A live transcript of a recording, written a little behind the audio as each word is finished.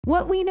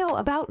What we know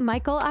about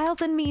Michael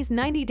Ilesanmi's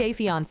 90-Day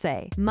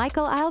Fiancé.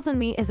 Michael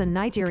Ilesanmi is a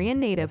Nigerian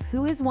native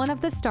who is one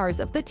of the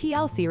stars of the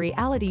TLC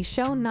reality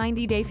show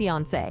 90-Day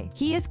Fiancé.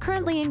 He is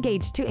currently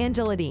engaged to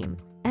Angela Deem,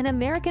 an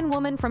American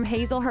woman from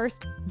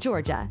Hazelhurst,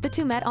 Georgia. The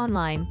two met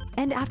online,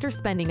 and after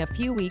spending a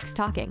few weeks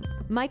talking,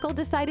 Michael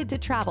decided to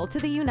travel to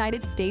the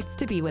United States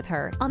to be with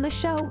her. On the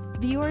show,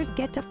 viewers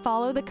get to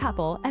follow the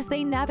couple as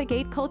they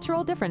navigate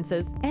cultural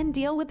differences and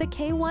deal with the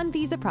K-1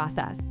 visa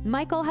process.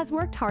 Michael has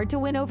worked hard to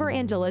win over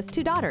Angela's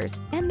two daughters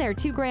and their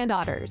two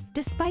granddaughters.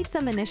 Despite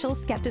some initial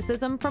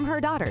skepticism from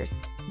her daughters,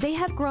 they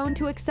have grown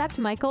to accept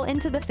Michael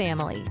into the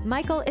family.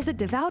 Michael is a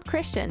devout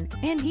Christian,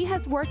 and he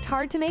has worked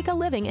hard to make a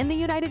living in the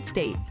United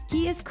States.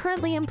 He is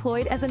currently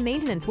employed as a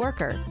maintenance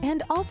worker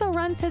and also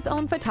runs his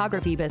own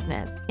photography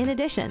business. In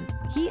addition,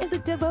 he is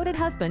a devoted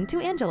husband to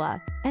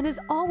Angela and is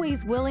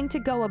always willing to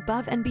go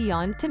above and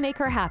beyond to make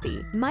her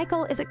happy.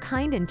 Michael is a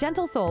kind and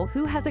gentle soul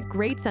who has a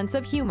great sense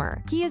of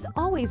humor. He is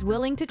always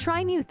willing to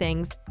try new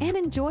things and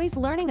enjoys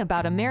learning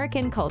about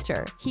American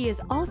culture. He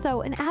is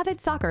also an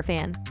avid soccer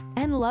fan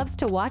and loves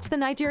to watch the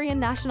Nigerian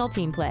national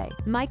team play.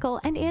 Michael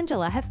and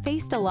Angela have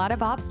faced a lot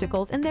of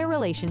obstacles in their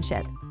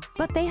relationship,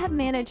 but they have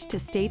managed to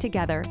stay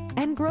together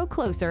and grow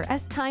closer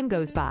as time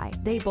goes by.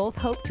 They both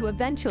hope to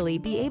eventually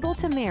be able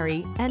to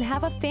marry and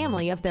have a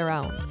family of their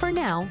own. For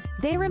now,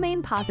 they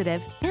remain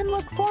positive and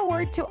look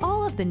forward to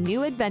all of the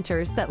new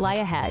adventures that lie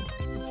ahead.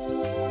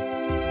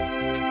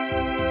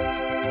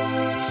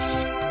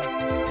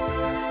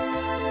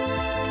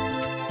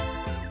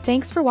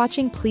 Thanks for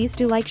watching. Please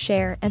do like,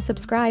 share, and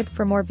subscribe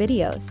for more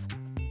videos.